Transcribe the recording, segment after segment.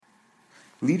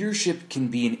Leadership can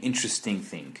be an interesting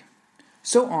thing.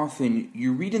 So often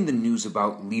you read in the news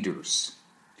about leaders,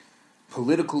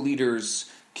 political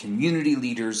leaders, community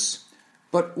leaders,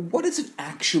 but what does it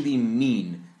actually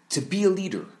mean to be a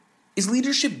leader? Is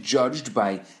leadership judged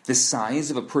by the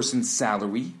size of a person's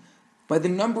salary, by the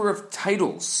number of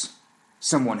titles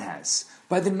someone has,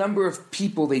 by the number of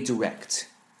people they direct?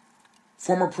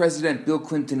 Former President Bill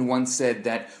Clinton once said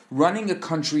that running a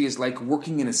country is like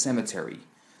working in a cemetery.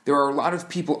 There are a lot of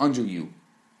people under you,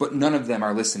 but none of them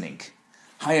are listening.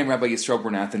 Hi, I'm Rabbi Yisrael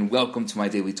Bernath, and welcome to my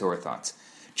Daily Torah Thoughts.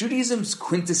 Judaism's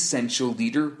quintessential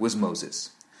leader was Moses.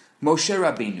 Moshe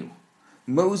Rabbeinu,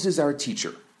 Moses our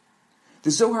teacher. The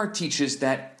Zohar teaches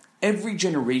that every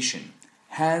generation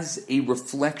has a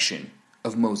reflection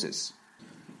of Moses.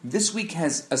 This week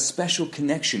has a special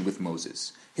connection with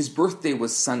Moses. His birthday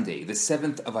was Sunday, the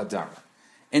 7th of Adar.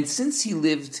 And since he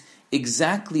lived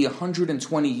exactly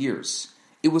 120 years,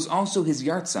 it was also his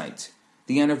yahrzeit,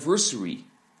 the anniversary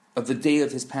of the day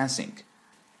of his passing.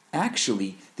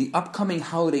 Actually, the upcoming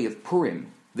holiday of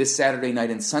Purim, this Saturday night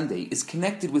and Sunday, is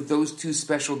connected with those two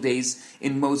special days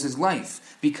in Moses'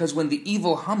 life, because when the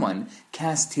evil Haman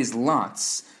cast his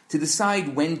lots to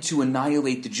decide when to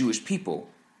annihilate the Jewish people,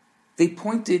 they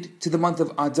pointed to the month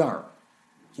of Adar.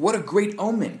 What a great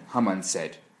omen, Haman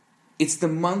said. It's the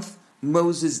month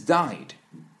Moses died.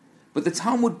 But the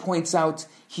Talmud points out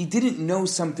he didn't know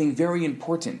something very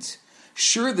important.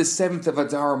 Sure, the 7th of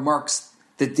Adar marks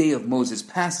the day of Moses'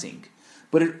 passing,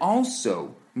 but it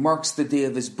also marks the day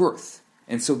of his birth,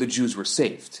 and so the Jews were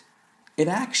saved. It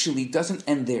actually doesn't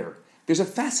end there. There's a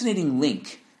fascinating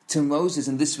link to Moses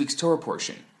in this week's Torah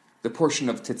portion, the portion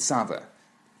of Tetzaveh.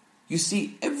 You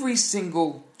see, every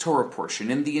single Torah portion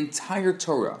in the entire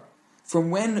Torah,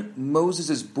 from when Moses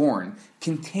is born,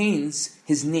 contains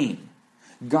his name.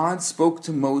 God spoke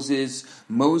to Moses,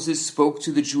 Moses spoke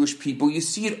to the Jewish people. You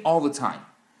see it all the time.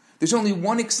 There's only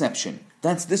one exception.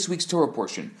 That's this week's Torah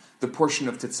portion, the portion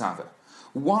of Tetzaveh.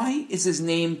 Why is his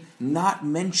name not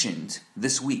mentioned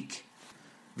this week?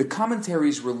 The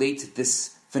commentaries relate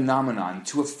this phenomenon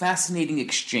to a fascinating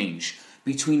exchange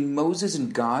between Moses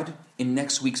and God in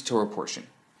next week's Torah portion.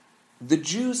 The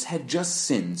Jews had just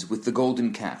sinned with the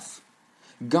golden calf.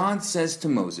 God says to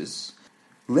Moses,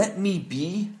 "Let me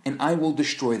be, and I will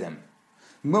destroy them."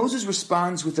 Moses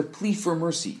responds with a plea for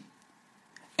mercy.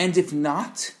 And if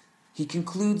not, he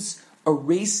concludes,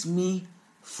 "Erase me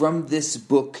from this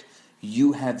book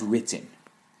you have written."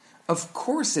 Of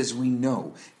course, as we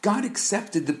know, God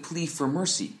accepted the plea for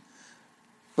mercy,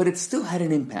 but it still had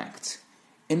an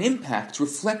impact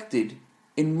reflected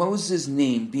in Moses'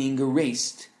 name being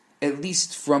erased, at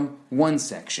least from one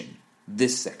section,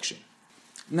 this section.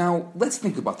 Now, let's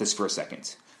think about this for a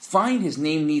second. Fine, his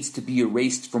name needs to be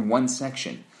erased from one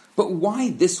section, but why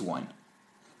this one?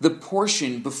 The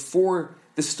portion before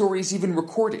the story is even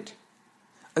recorded.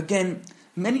 Again,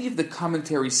 many of the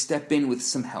commentaries step in with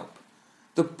some help.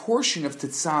 The portion of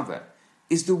Tetzaveh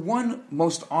is the one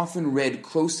most often read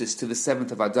closest to the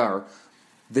 7th of Adar,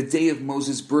 the day of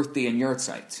Moses' birthday and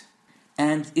yahrzeit.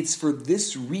 And it's for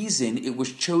this reason it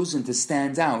was chosen to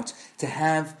stand out, to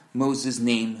have Moses'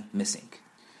 name missing.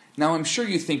 Now, I'm sure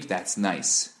you think that's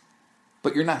nice,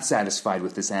 but you're not satisfied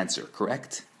with this answer,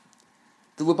 correct?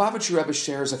 The Lubavitcher Rebbe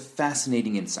shares a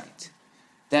fascinating insight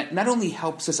that not only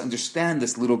helps us understand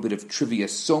this little bit of trivia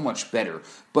so much better,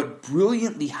 but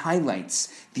brilliantly highlights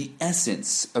the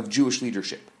essence of Jewish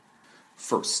leadership.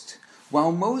 First,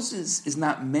 while Moses is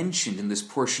not mentioned in this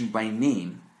portion by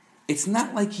name, it's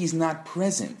not like he's not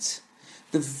present.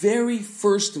 The very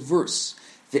first verse,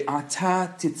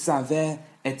 Ve'ata titzaveh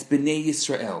et bnei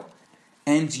Yisrael,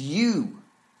 and you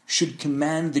should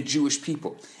command the Jewish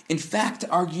people. In fact,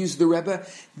 argues the Rebbe,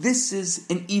 this is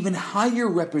an even higher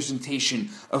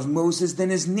representation of Moses than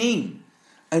his name.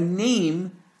 A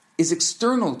name is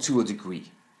external to a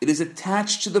degree. It is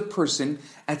attached to the person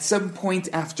at some point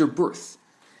after birth,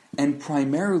 and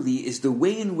primarily is the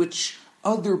way in which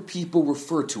other people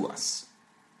refer to us.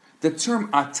 The term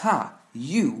ata,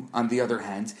 you, on the other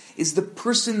hand, is the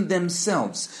person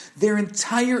themselves, their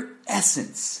entire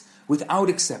essence, without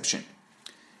exception.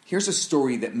 Here's a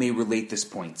story that may relate this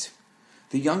point.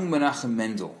 The young Menachem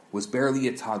Mendel was barely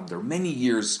a toddler many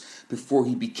years before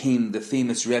he became the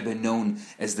famous Rebbe known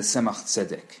as the Tzemach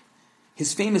Tzedek.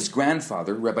 His famous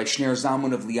grandfather, Rabbi Shner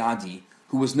Zalman of Liadi,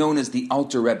 who was known as the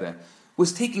Alter Rebbe,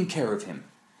 was taking care of him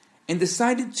and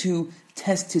decided to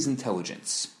test his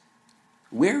intelligence.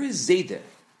 "Where is Zayde?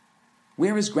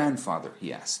 Where is grandfather?"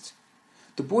 he asked.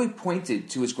 The boy pointed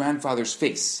to his grandfather's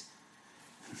face.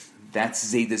 "That's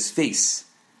Zayde's face,"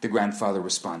 the grandfather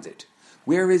responded.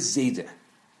 "Where is Zayde?"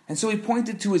 And so he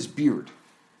pointed to his beard.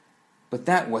 but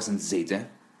that wasn't Zayda.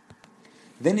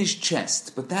 Then his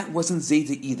chest, but that wasn't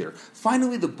Zayda either.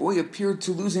 Finally, the boy appeared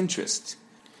to lose interest.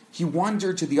 He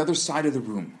wandered to the other side of the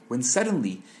room, when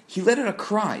suddenly he let out a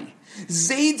cry.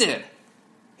 Zayda!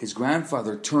 His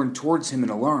grandfather turned towards him in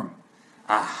alarm.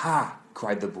 Aha!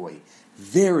 Cried the boy.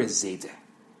 There is Zayda.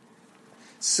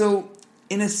 So,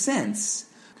 in a sense,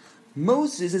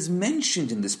 Moses is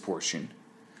mentioned in this portion,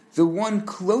 the one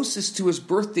closest to his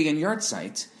birthday and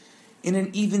yahrzeit, in an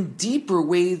even deeper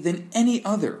way than any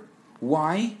other.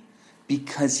 Why?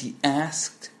 Because he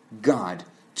asked God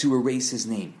to erase his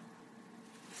name.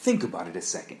 Think about it a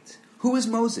second. Who is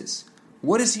Moses?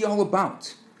 What is he all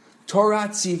about? Torah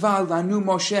tziva lanu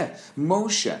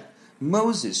Moshe.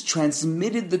 Moses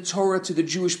transmitted the Torah to the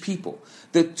Jewish people.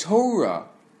 The Torah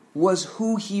was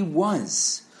who he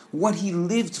was, what he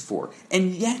lived for.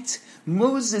 And yet,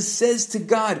 Moses says to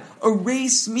God,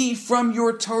 erase me from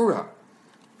your Torah.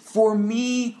 For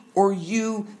me or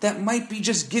you, that might be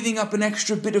just giving up an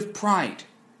extra bit of pride,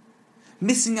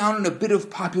 missing out on a bit of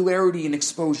popularity and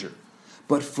exposure.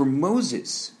 But for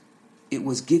Moses, it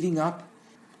was giving up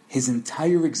his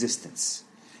entire existence,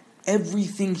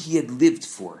 everything he had lived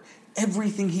for,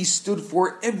 everything he stood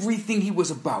for, everything he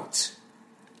was about.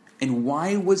 And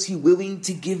why was he willing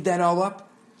to give that all up?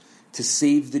 To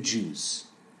save the Jews.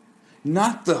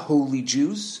 Not the holy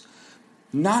Jews,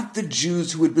 not the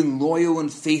Jews who had been loyal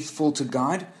and faithful to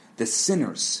God, the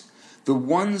sinners, the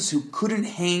ones who couldn't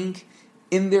hang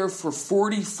in there for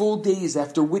 40 full days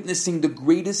after witnessing the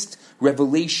greatest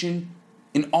revelation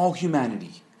in all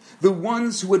humanity, the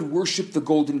ones who had worshipped the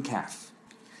golden calf.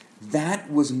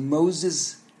 That was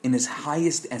Moses in his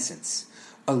highest essence,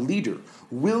 a leader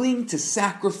willing to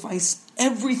sacrifice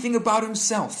everything about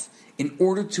himself in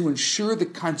order to ensure the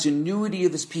continuity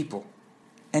of his people,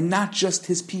 and not just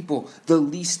his people, the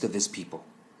least of his people.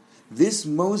 This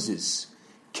Moses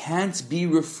can't be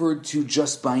referred to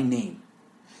just by name.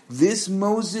 This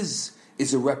Moses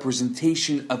is a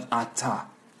representation of Atah,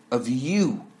 of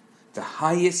you, the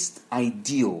highest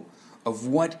ideal of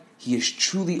what he is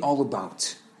truly all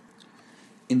about.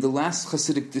 In the last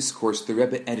Hasidic discourse the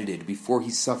Rebbe edited before he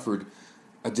suffered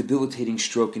a debilitating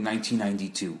stroke in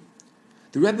 1992,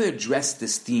 the Rebbe addressed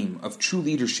this theme of true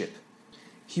leadership.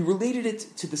 He related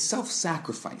it to the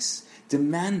self-sacrifice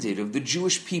demanded of the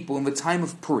Jewish people in the time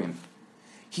of Purim.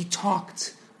 He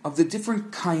talked of the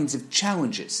different kinds of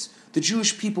challenges the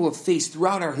Jewish people have faced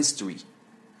throughout our history,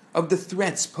 of the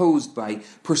threats posed by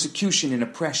persecution and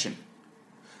oppression,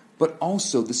 but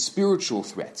also the spiritual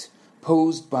threat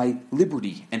posed by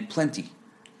liberty and plenty.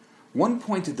 One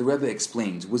point that the Rebbe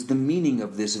explained was the meaning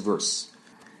of this verse,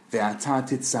 Ve'ata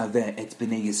titzaveh et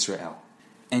bnei Yisrael,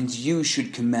 and you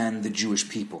should command the Jewish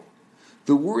people.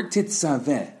 The word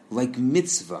titzaveh, like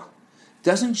mitzvah,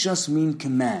 doesn't just mean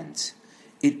command,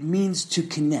 it means to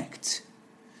connect.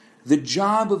 The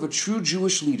job of a true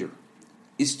Jewish leader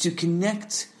is to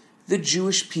connect the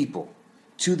Jewish people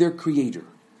to their Creator,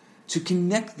 to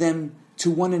connect them to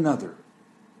one another,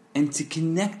 and to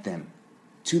connect them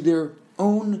to their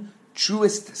own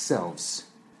truest selves.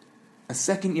 A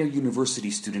second-year university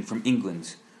student from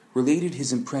England related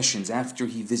his impressions after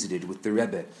he visited with the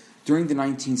Rebbe during the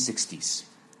 1960s.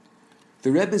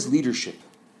 The Rebbe's leadership,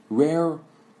 rare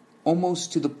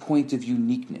almost to the point of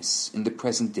uniqueness in the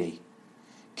present day,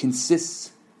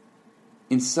 consists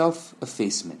in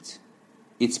self-effacement.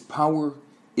 Its power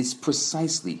is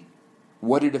precisely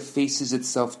what it effaces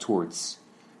itself towards,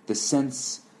 the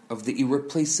sense of the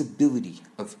irreplaceability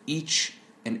of each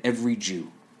and every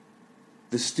Jew.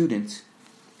 The student,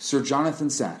 Sir Jonathan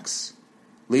Sacks,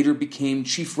 later became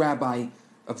chief rabbi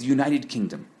of the United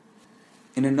Kingdom.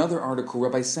 In another article,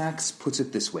 Rabbi Sacks puts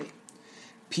it this way: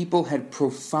 people had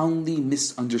profoundly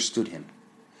misunderstood him.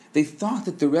 They thought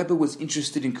that the Rebbe was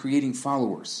interested in creating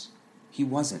followers. He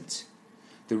wasn't.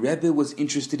 The Rebbe was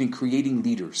interested in creating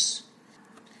leaders.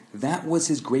 That was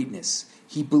his greatness.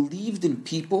 He believed in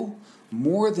people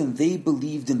more than they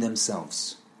believed in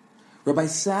themselves. Rabbi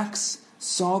Sacks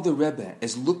saw the Rebbe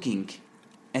as looking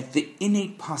at the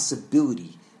innate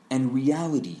possibility and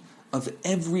reality of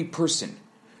every person.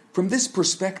 From this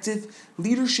perspective,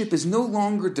 leadership is no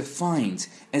longer defined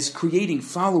as creating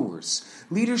followers.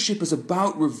 Leadership is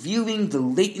about revealing the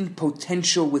latent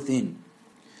potential within.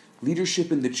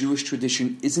 Leadership in the Jewish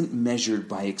tradition isn't measured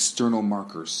by external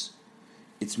markers.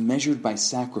 It's measured by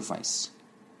sacrifice,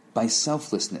 by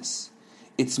selflessness.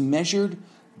 It's measured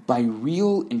by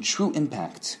real and true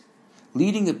impact,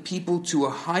 leading a people to a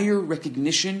higher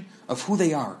recognition of who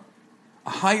they are, a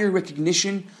higher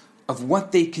recognition of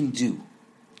what they can do.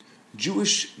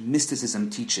 Jewish mysticism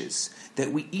teaches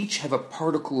that we each have a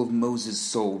particle of Moses'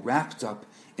 soul wrapped up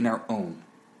in our own.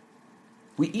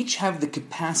 We each have the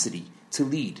capacity to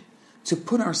lead, to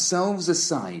put ourselves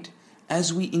aside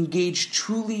as we engage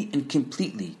truly and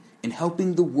completely in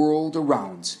helping the world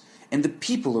around and the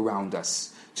people around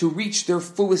us to reach their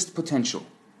fullest potential.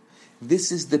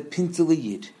 This is the Pintele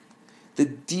Yid, the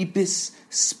deepest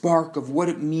spark of what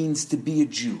it means to be a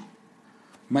Jew.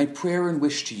 My prayer and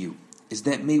wish to you is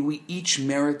that may we each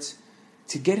merit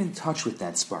to get in touch with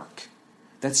that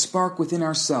spark within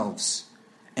ourselves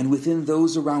and within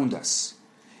those around us,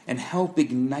 and help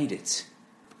ignite it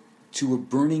to a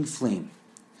burning flame,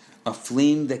 a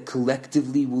flame that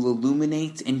collectively will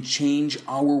illuminate and change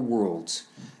our world,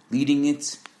 leading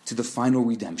it to the final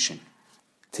redemption.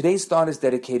 Today's thought is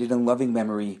dedicated in loving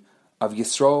memory of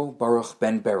Yisroel Baruch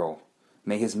ben Beryl.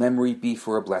 May his memory be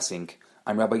for a blessing.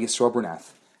 I'm Rabbi Yisroel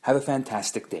Bernath. Have a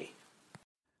fantastic day.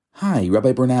 Hi,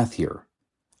 Rabbi Bernath here.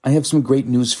 I have some great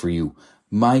news for you.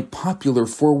 My popular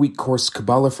 4-week course,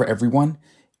 Kabbalah for Everyone,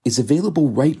 is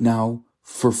available right now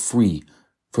for free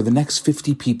for the next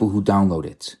 50 people who download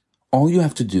it. All you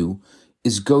have to do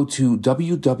is go to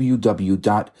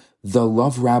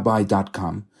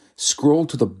www.theloverabbi.com, scroll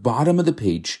to the bottom of the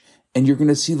page, and you're going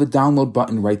to see the download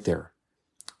button right there.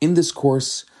 In this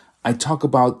course, I talk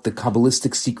about the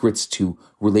Kabbalistic secrets to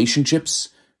relationships,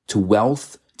 to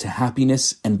wealth, to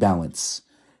happiness, and balance.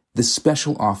 This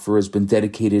special offer has been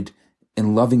dedicated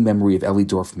in loving memory of Ellie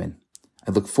Dorfman. I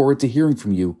look forward to hearing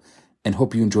from you and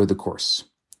hope you enjoy the course.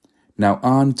 Now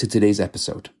on to today's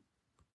episode.